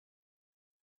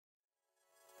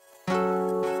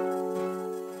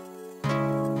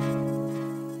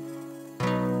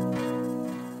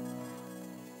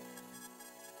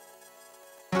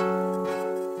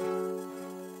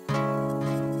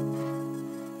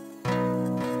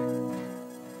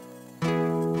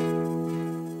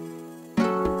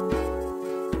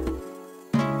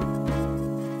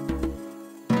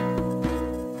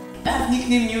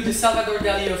nicknamed you the Salvador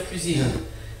Dali of cuisine.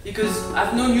 Because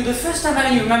I've known you the first time I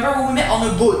met you. Remember when we met on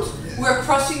a boat? We were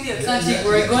crossing the Atlantic.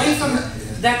 We were going from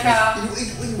Dakar.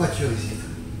 In what year is it?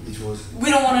 It was.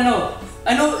 We don't want to know.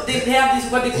 I know they have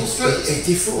this what they call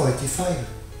 84, 85.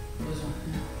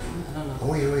 I don't know.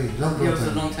 Oh, wait, long it was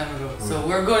a long time ago. Oh. So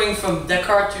we're going from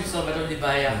Dakar to Salvador de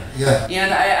Bahia. Yeah.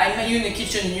 And I met you in the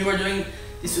kitchen and you were doing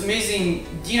this amazing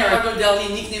dinner. Salvador Dali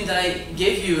nickname that I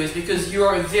gave you is because you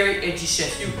are a very edgy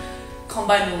chef. You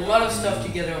combine a lot of stuff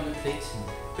together on the plate.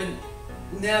 But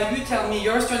now you tell me,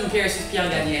 your restaurant in Paris is Pierre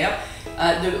Gagnaire,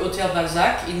 the Hotel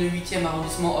Balzac in the 8e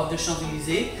arrondissement of the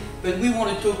Champs-Élysées. But we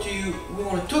want to talk to you. We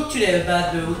want to talk today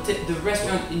about the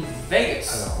restaurant in Vegas.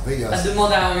 Alors, Vegas. At the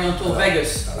Mandarin Oriental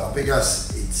Vegas. Alors Vegas,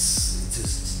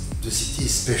 the city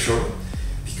is special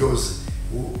because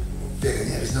Pierre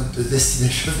Gagnaire is not the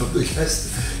destination of the guests.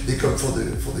 They come for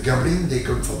the gambling, they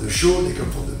come for the show, they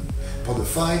come for the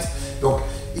fight. Donc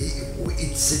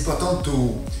it's important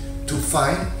to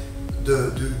find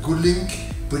the good link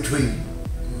between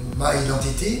my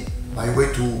identity, my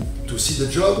way to see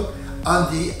the job, and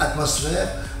the atmosphere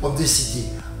of the city.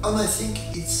 And I think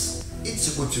it's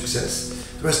a good success.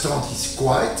 The restaurant is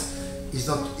quiet, it's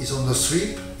on the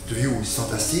strip, the view is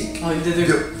fantastic. Oh, you did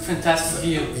a fantastic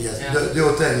view. Yes, yeah. The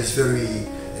hotel is very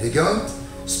elegant,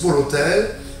 small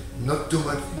hotel, not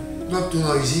too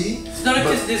noisy. It's not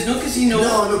there's no casino.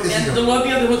 No casino. And the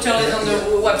lobby of the hotel is on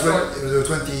the what floor? The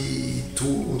 22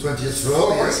 or 20th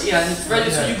floor, yes. Yeah, and it's very,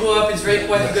 so you go up, it's very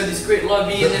quiet, you got this great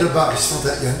lobby. The bar is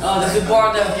fantastic. Oh, there's a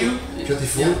bar, that view.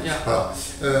 Beautiful. Yeah.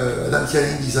 Adam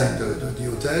Tialing designed the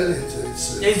hotel.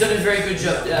 Yeah, he's done a very good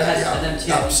job, Adam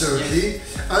Tialing. Absolutely.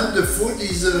 Yeah. And the food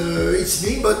is, it's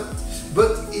me, but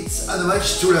it's an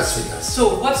homage to Las Vegas.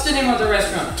 So, what's the name of the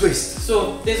restaurant? Twist.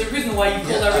 So, there's a reason why you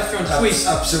call that restaurant Twist.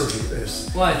 Absolutely, yes.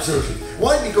 Why? Absolutely.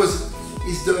 Why? Because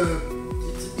it's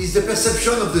the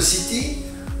perception of the city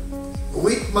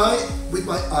with my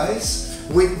eyes.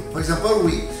 For example,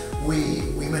 we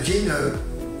imagine a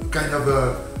kind of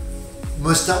a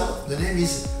mustard. The name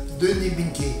is Denis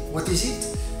Binquet. What is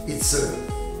it? It's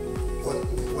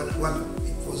when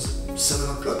it was 7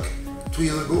 o'clock 2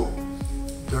 years ago.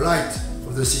 The light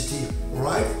of the city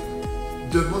arrived.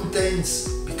 The mountains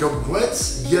become red,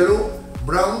 yellow,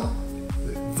 brown,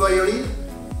 violet.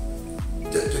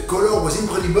 The color was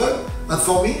incredible, and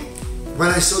for me, when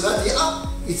I saw that,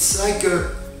 it's like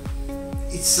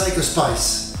a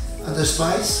spice, and the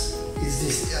spice is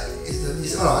this.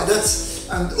 That's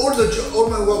and all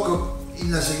my work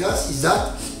in Las Vegas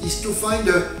is to find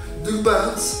a good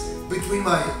balance between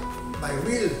my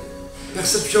real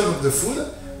perception of the food,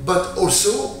 but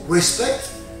also respect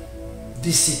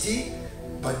this city.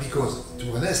 But because, to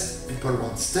be honest, people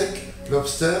want steak,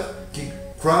 lobster, king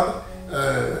crab.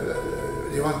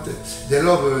 They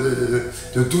love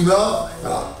the tuna.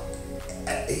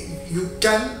 You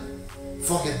can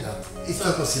forget that. It's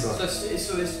not possible.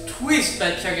 So it's twist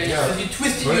by Pierre Gagnaire.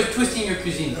 Because you're twisting your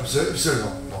cuisine.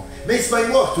 Absolutely. No. But it's my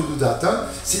work to do that.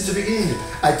 Since the beginning,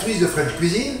 I twist the French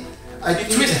cuisine. You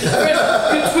twist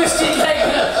it like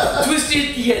twist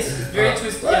it, yes, very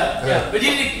twisted. Yeah. But you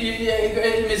did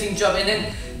an amazing job. And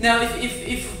then now,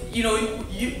 if you know,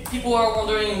 people are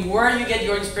wondering where you get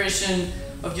your inspiration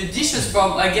of your dishes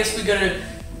from, I guess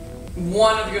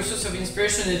one of your sources of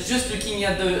inspiration is just looking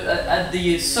at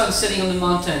the sun setting on the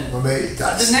mountain.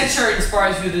 The nature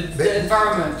inspires you, the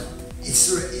environment.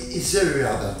 It's very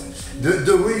rare that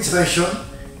the real inspiration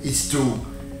is to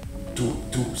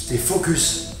stay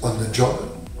focused on the job,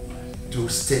 to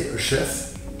stay a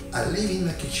chef, I live in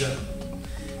my kitchen,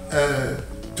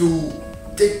 to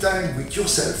take time with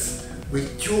yourself,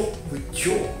 with your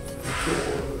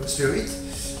spirit.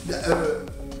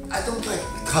 I don't like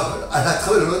travel. I like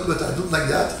travel a lot, but I don't like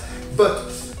that. But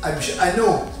I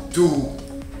know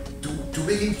to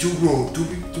begin to grow,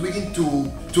 to begin to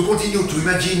continue to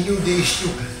imagine new dish.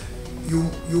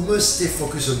 You must stay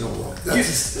focused on your work. That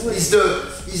is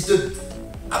the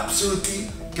absolutely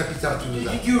capital to do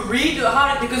that. You read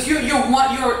because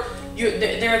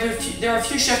there are a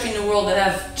few chefs in the world that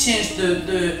have changed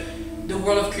the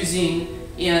world of cuisine.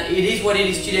 And it is what it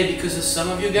is today because of some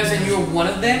of you guys, and you're one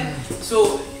of them.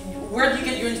 So, where do you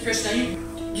get your inspiration?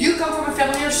 Do you come from a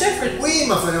family of chefs? Oui,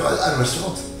 my father had a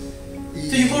restaurant.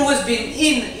 So you've always been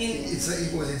in. He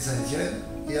was in Saint-Étienne.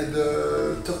 He had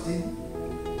 13 in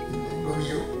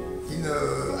Gomillot.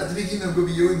 At the beginning of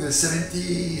Gomillot in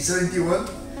 71.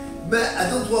 But I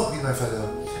don't work with my father.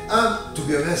 And to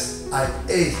be honest, I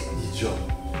hate his job.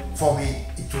 For me,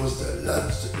 it was the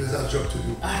last job to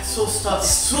do. It's so tough.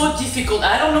 It's so difficult.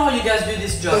 I don't know how you guys do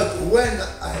this job. But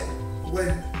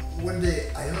when one day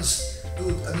I understood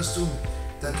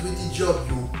that with the job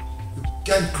you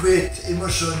can create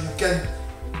emotion, you can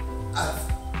have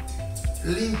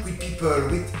link with people.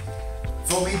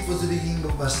 For me, it was the beginning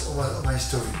of my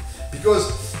story.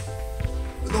 Because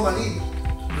normally,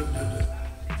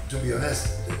 to be honest,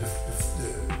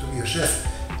 to be a chef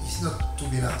is not to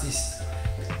be an artist.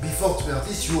 Before to be an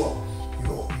artist, you're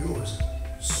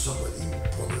somebody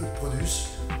who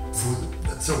produce food,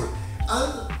 that's all.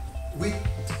 And with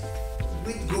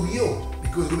Gagnaire,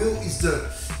 because Gagnaire is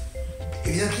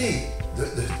evidently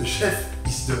the chef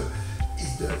is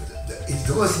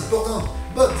the most important.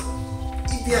 But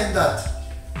behind that,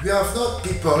 we have not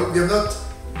people, we have not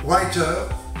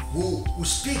writers who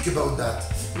speak about that,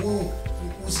 who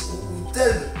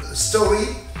tell a story,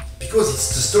 because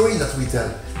it's the story that we tell,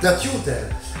 that you tell.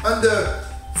 And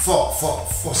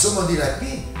for somebody like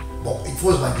me, well, it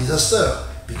was my disaster,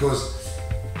 because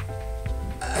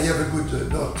I have a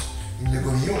good note in the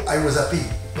Gagnaire. I was happy,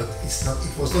 but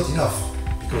it was not enough,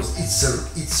 because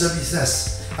it's a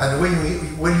business. And when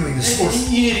you're in the sports,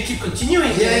 you need to keep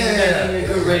continuing.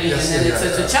 Ready, and then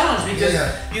it's a challenge, because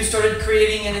you started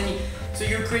creating, and then so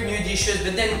you create new dishes.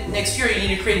 But then next year you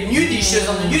need to create new dishes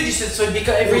on the new dishes. So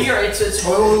because every year it's it's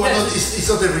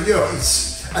not every year.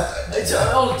 It's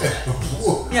all the time.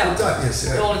 All the time,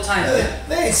 yes. All the time.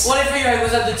 Well, every year I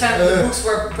was at the time the books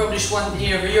were published one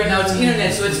year every year. Now it's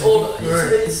internet, so it's all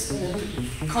it's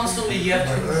constantly you have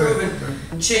to improve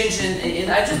and change, and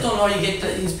I just don't know how you get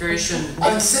the inspiration.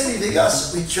 And same in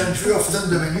Vegas, we change very often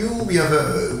the menu. We have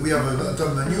an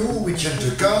autumn menu. We change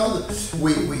the card.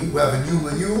 We have a new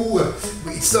menu.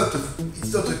 It's not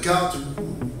a card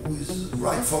with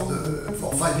right for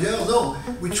 5 years. No,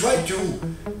 we try to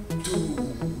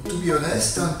be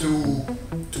honest and to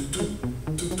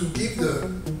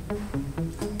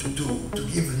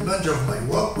give an image of my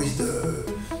work with the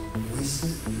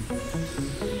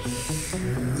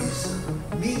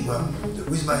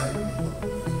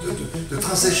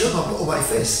translation of my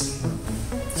face.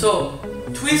 So,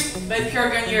 Twist by Pierre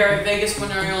Gagnaire, Vegas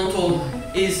Mandarin Oriental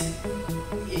is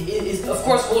of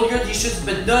course all your dishes,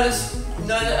 but not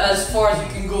as far as you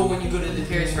can go when you go to the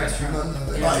Paris restaurant. No,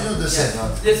 it's not the same.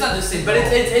 It's not the same, but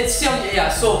it's still,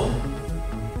 So,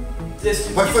 there's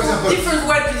different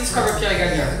way to discover Pierre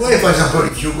Gagnaire. Well, for example,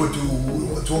 if you go to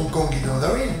Hong Kong in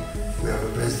Mandarin, we have a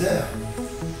place there.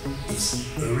 It's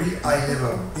a real high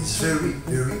level. It's very,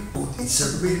 very good. It's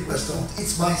a real restaurant.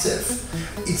 It's myself.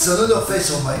 It's another face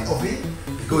of my hobby,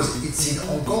 because it's in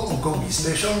Hong Kong. Hong Kong is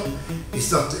special.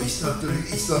 It's not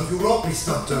Europe. It's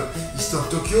not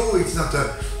Tokyo. It's not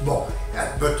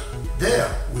but there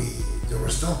the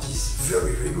restaurant is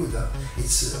very, very good.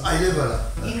 It's high level.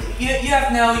 You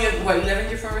have what, 11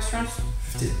 different restaurants?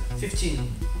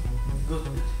 15.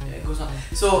 Goes on.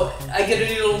 So I get a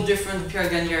little different Pierre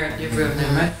Gagnaire every of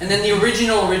them, right? And then the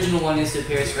original one is the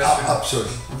Paris restaurant.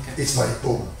 Absolutely. Okay. It's my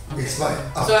home. It's my.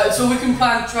 So we can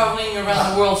plan traveling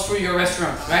around the world through your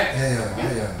restaurant, right?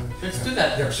 Yeah. Let's do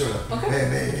that. Yeah, sure.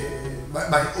 Okay.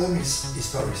 My home is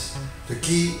Paris. The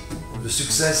key of the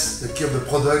success, the key of the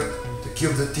product, the key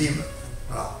of the team.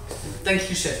 Thank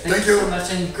you, chef. Thank you so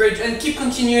much, and great, and keep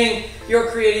continuing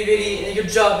your creativity and your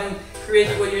job and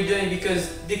creating what you're doing,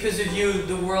 because of you,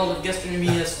 the world of gastronomy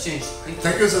has changed.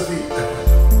 Thank you,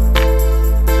 Sophie.